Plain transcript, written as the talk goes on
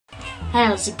Hey,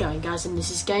 how's it going, guys? And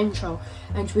this is Game Troll,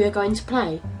 and we are going to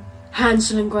play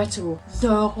Hansel and Gretel,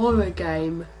 the horror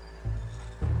game.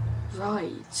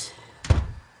 Right.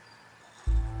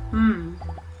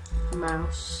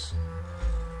 Mouse.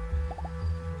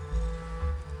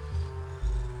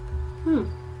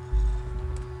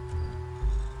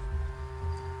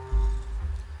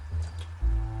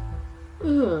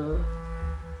 Ugh.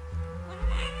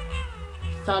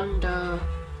 Thunder.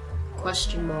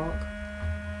 Question mark.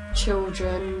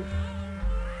 Children.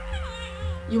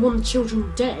 You want the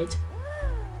children dead?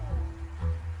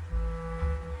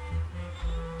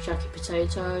 Jackie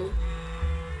Potato.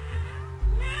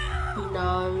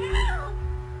 No.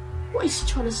 What is he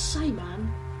trying to say,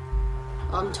 man?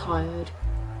 I'm tired.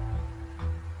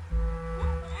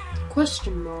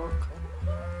 Question mark.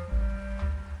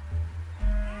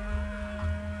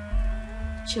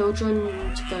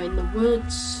 Children to go in the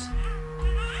woods.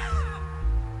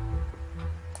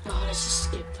 Oh, let's just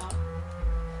skip that.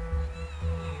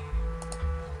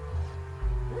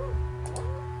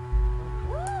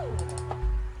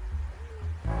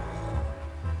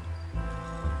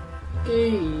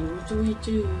 Okay, what do we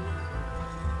do?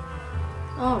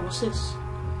 Oh, what's this?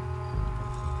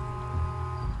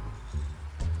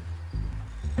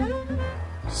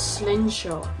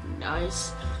 Slingshot,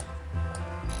 nice.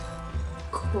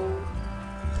 Cool.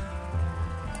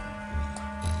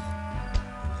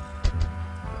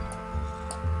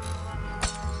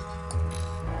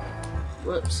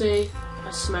 Whoopsie,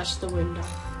 I smashed the window.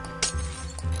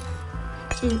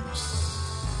 Oops.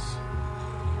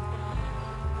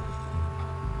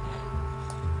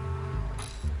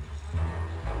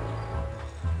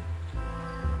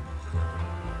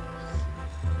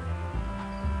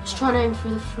 Let's try and aim for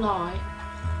the fly.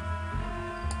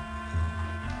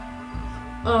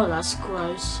 Oh, that's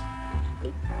gross.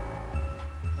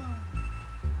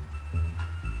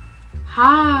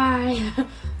 Hi!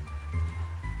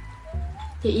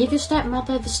 The Eager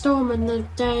Stepmother, the Storm and the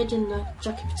Dead and the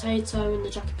Jackie Potato and the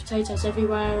Jackie Potatoes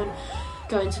everywhere and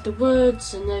go into the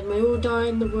woods and then we all die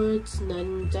in the woods and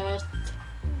then death.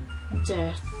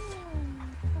 Death.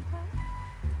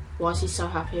 Why is he so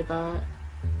happy about it?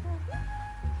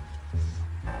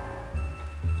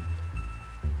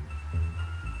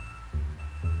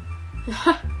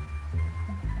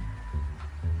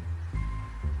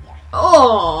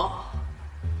 Oh!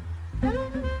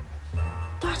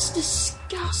 That's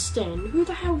disgusting. Who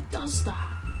the hell does that?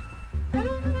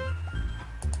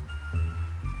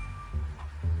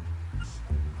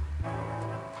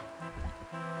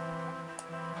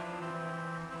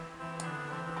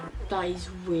 That is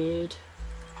weird.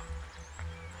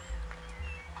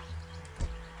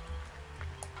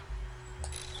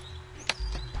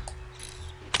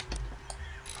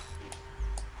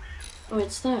 Oh,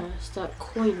 it's there. It's that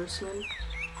coin or something.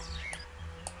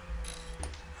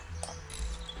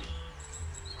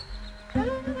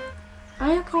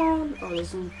 I can't. Oh,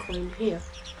 there's a coin here.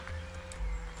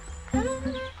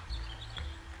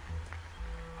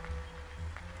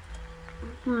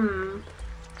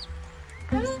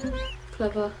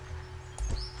 Clever.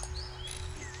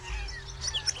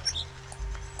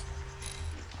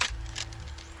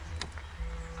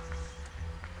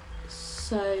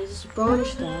 So there's a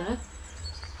branch there.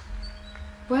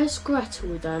 Where's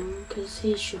Gretel then? Because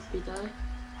he should be there.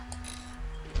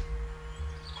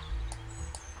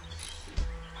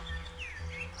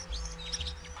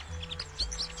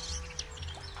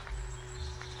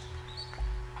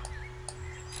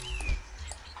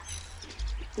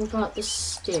 What about the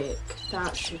stick?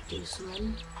 That should do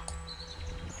something.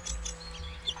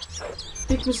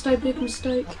 Big mistake, big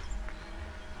mistake.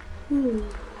 Ooh.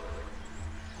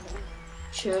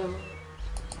 Chill.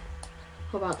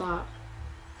 What about that?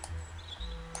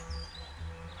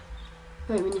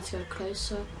 Wait, we need to go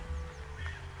closer.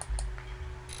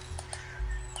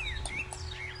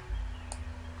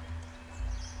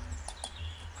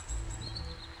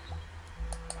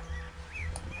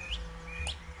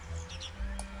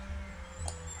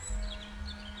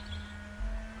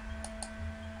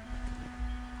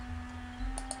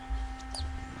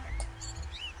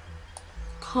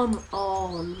 Come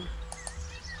on.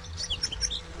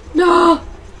 No!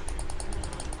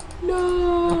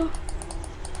 No!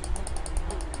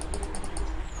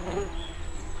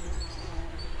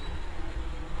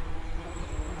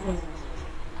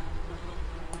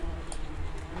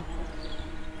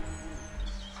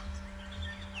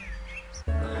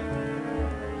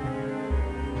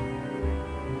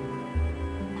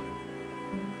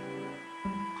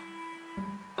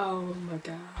 Oh my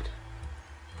god.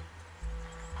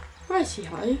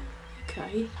 Righty-ho.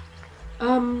 Okay.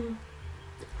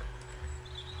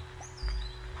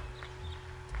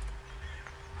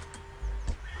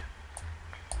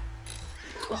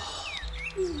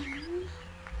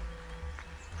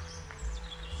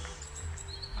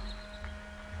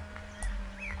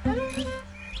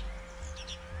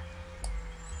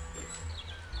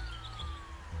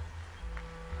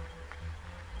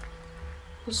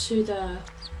 What's through there?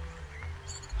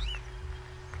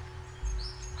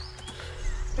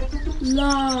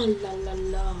 La la la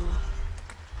la.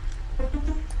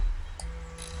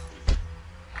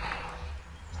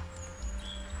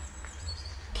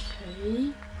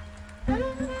 Okay.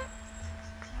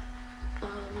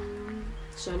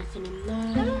 Is there anything in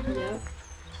there?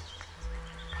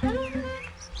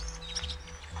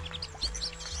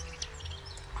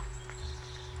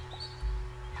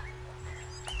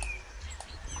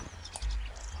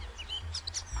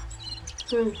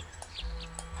 Yep.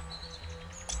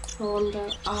 I wonder,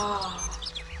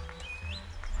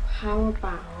 how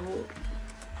about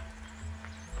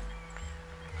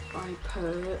I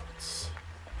put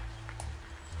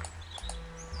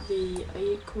the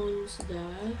acorns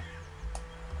there.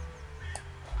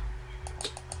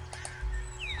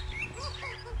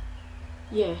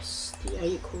 Yes, the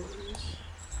acorns.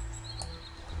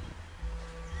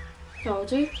 That'll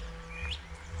do.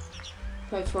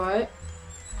 Go for it.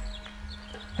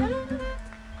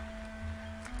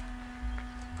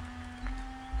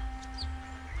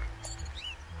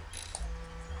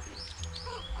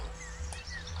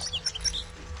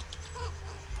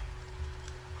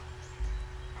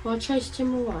 Well, I chased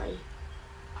him away.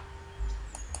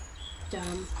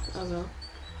 Damn, oh well.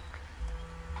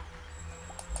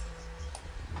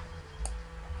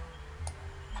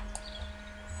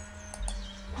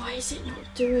 Why is it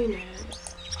not doing it?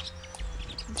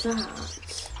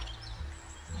 That.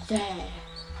 There.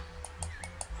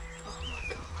 Oh my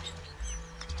god.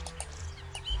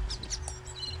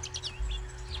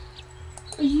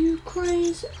 Are you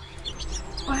crazy?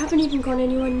 I haven't even gone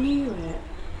anywhere near it.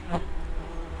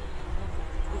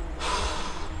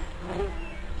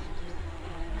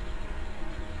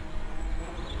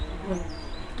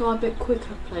 Die a bit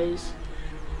quicker, please.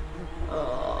 I'm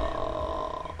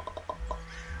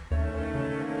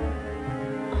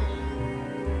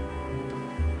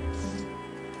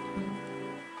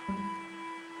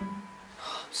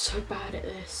so bad at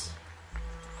this.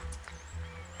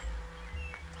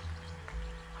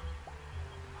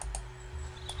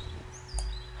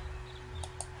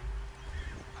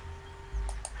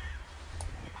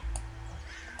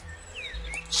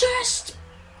 Chest!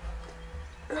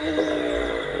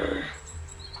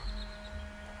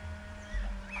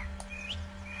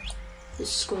 The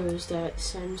squirrel's there at the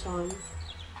same time.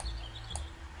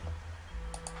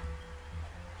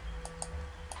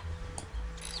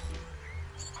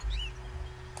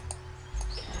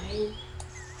 Okay.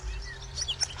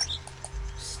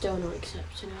 Still not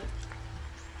accepting it.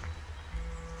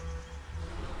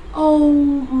 Oh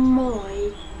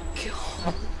my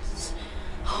god.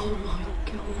 Oh my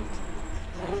god.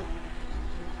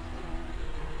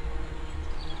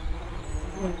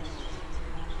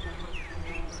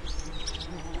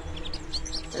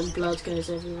 And blood goes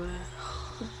everywhere.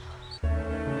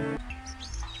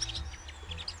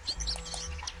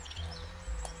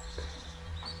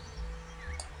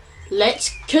 Let's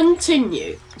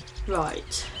continue.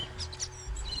 Right.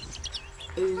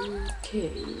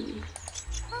 Okay.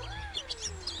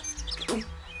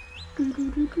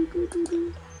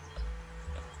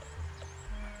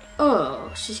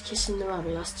 Oh, she's kissing the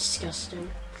rabbit. That's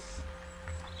disgusting.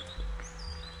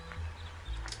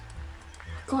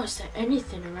 God, is there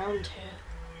anything around here?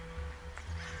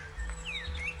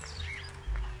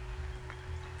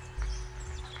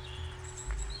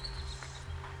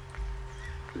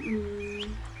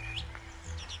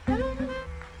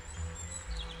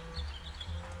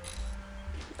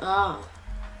 Ah.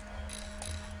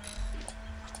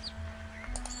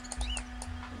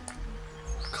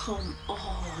 Come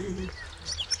on.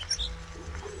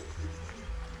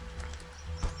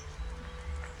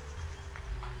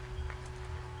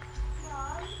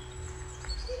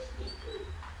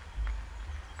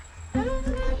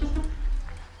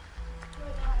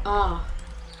 Ah.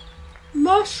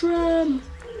 Mushroom!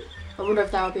 I wonder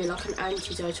if that would be like an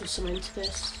antidote or something to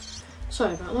this.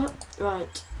 Sorry about that.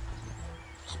 Right.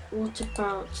 What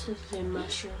about the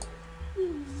mushroom?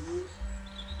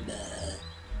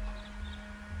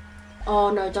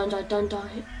 Oh no, don't die, don't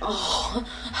die. Oh,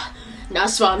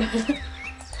 nice one.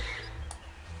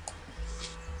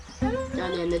 And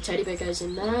then the teddy bear goes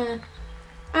in there.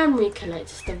 And we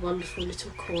collect the wonderful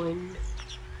little coin.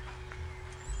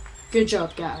 Good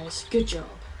job, guys. Good job.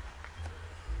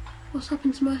 What's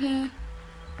happened to my hair?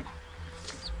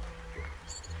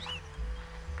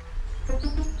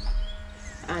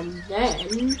 And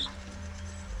then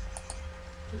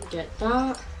get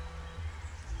that.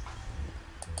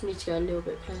 Need to go a little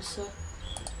bit closer.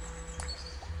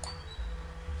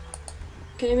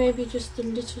 Okay, maybe just a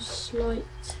little slight.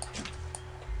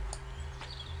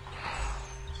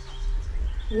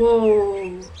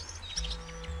 Whoa.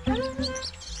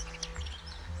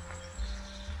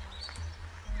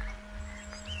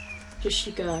 Does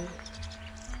she go?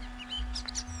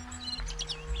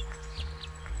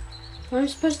 Where am I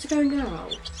supposed to go now?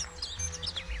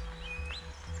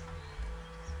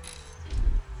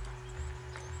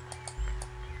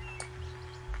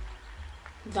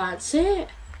 That's it?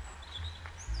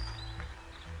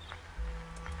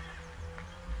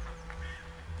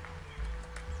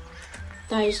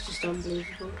 That is just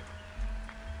unbelievable.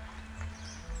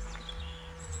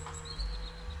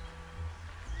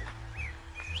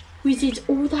 We did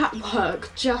all that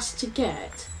work just to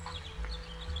get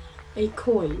a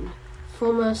coin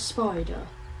from a spider.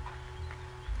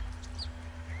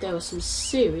 There were some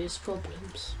serious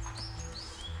problems.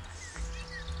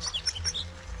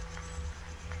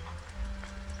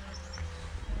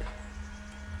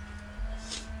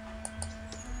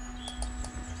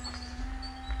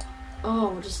 Oh,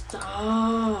 what is that?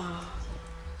 Ah,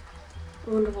 I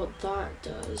wonder what that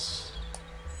does.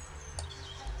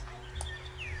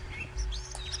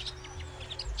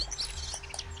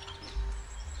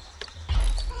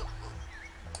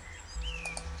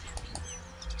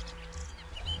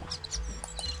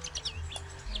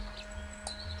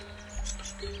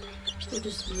 What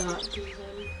does that do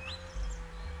then?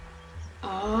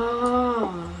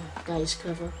 Ah, that is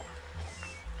clever.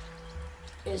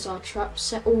 Is our trap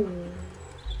set? Oh,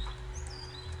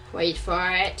 wait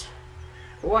for it!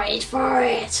 Wait for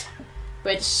it!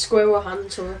 We're the squirrel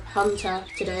hunter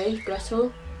today,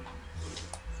 Gretel.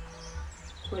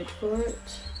 Wait for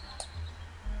it.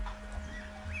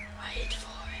 Wait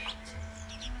for it.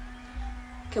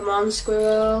 Come on,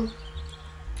 squirrel.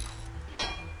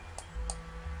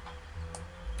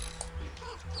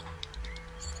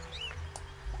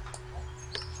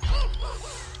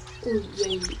 Oh,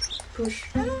 yay. Push.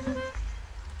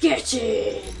 Get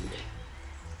in!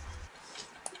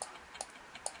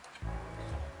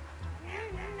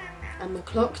 And the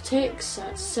clock ticks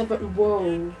at 7.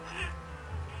 Whoa.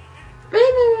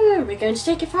 We're going to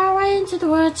take it far away into the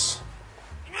woods.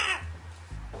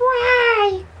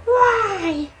 Why?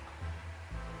 Why?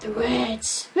 The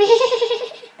woods.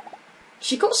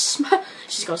 She's got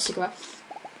a cigarette.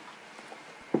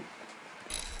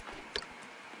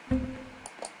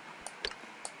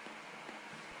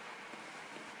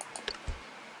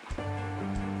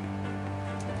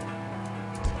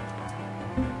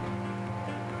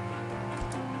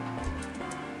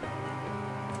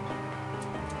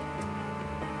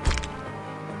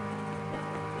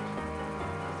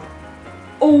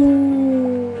 Oh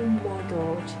my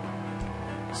god.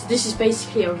 So this is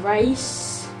basically a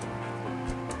race.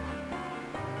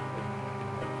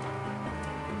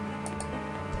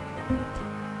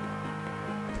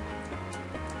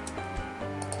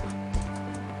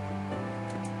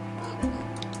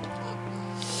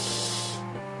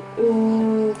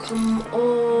 Oh, come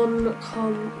on,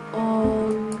 come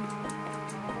on.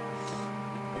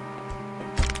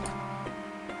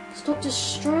 Stop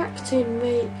distracting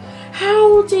me.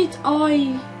 How did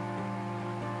I...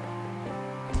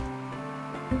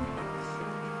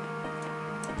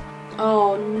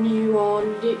 Oh, you are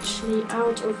literally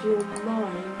out of your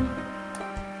mind.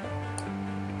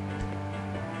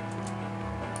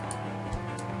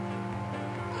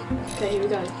 Okay, here we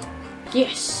go.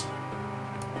 Yes!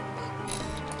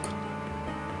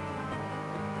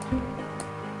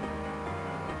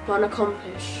 One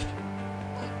accomplished.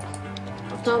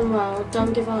 I've done well.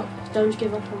 Don't give up. Don't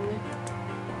give up on me.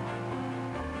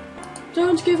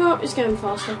 Don't give up. It's getting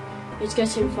faster. It's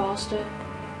getting faster.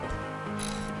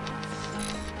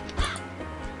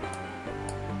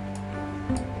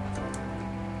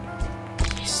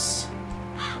 Yes.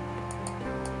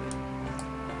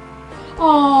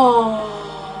 Oh.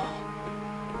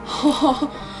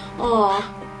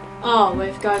 Oh,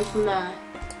 we've gone from there.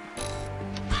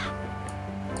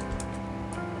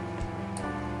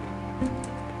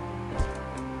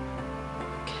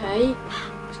 Okay,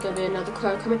 there's gonna be another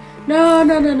crow coming. No,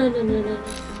 no, no, no, no, no, no.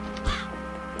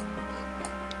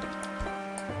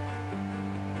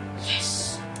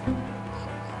 Yes.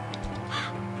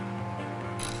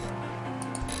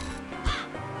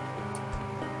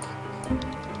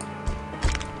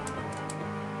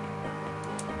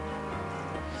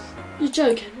 You're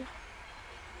joking.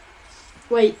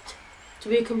 Wait, do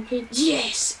we complete?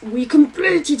 Yes, we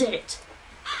completed it.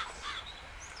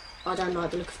 I don't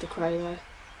like the look of the crow though.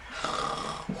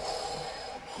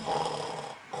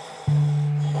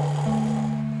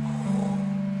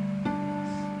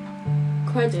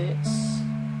 credits.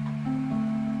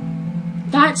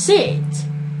 That's it?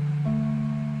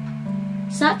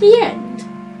 Is that the end?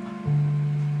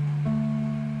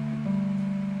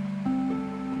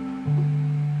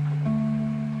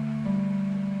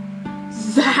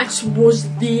 That was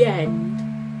the end.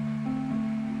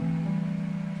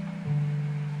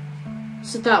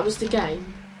 So that was the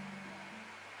game.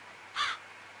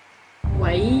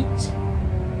 Wait.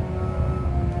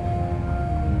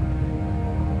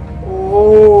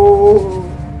 Oh.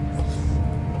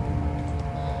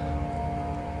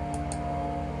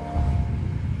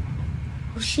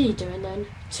 What's she doing then?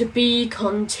 To be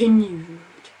continued.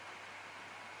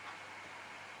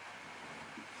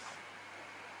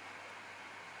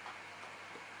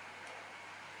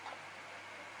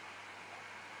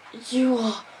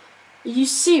 Are you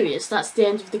serious? That's the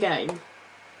end of the game?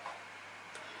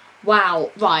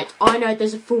 Wow, right, I know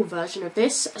there's a full version of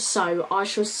this, so I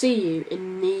shall see you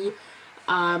in the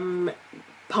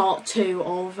part 2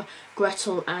 of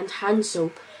Gretel and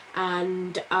Hansel,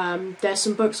 and there's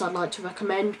some books I'd like to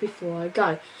recommend before I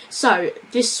go. So,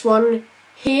 this one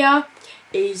here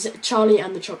is Charlie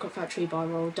and the Chocolate Factory by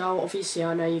Roald Dahl. Obviously,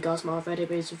 I know you guys might have read it,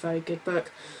 but it's a very good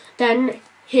book. Then,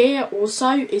 here also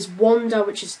is Wanda,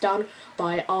 which is done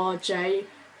by R.J.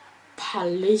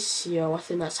 Palacio, I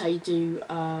think that's how you do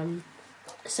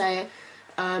say it.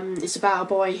 It's about a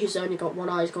boy who's only got one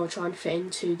eye. He's got to try and fit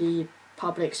into the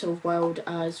public sort of world.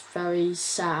 It's very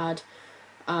sad,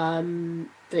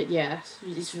 but yeah,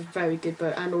 it's a very good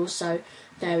book. And also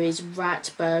there is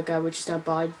Rat Burger, which is done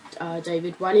by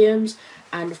David Williams,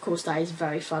 and of course that is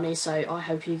very funny, so I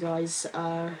hope you guys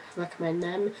recommend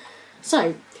them.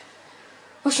 So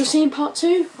I shall see you in part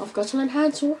 2 of Gretel and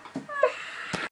Hansel.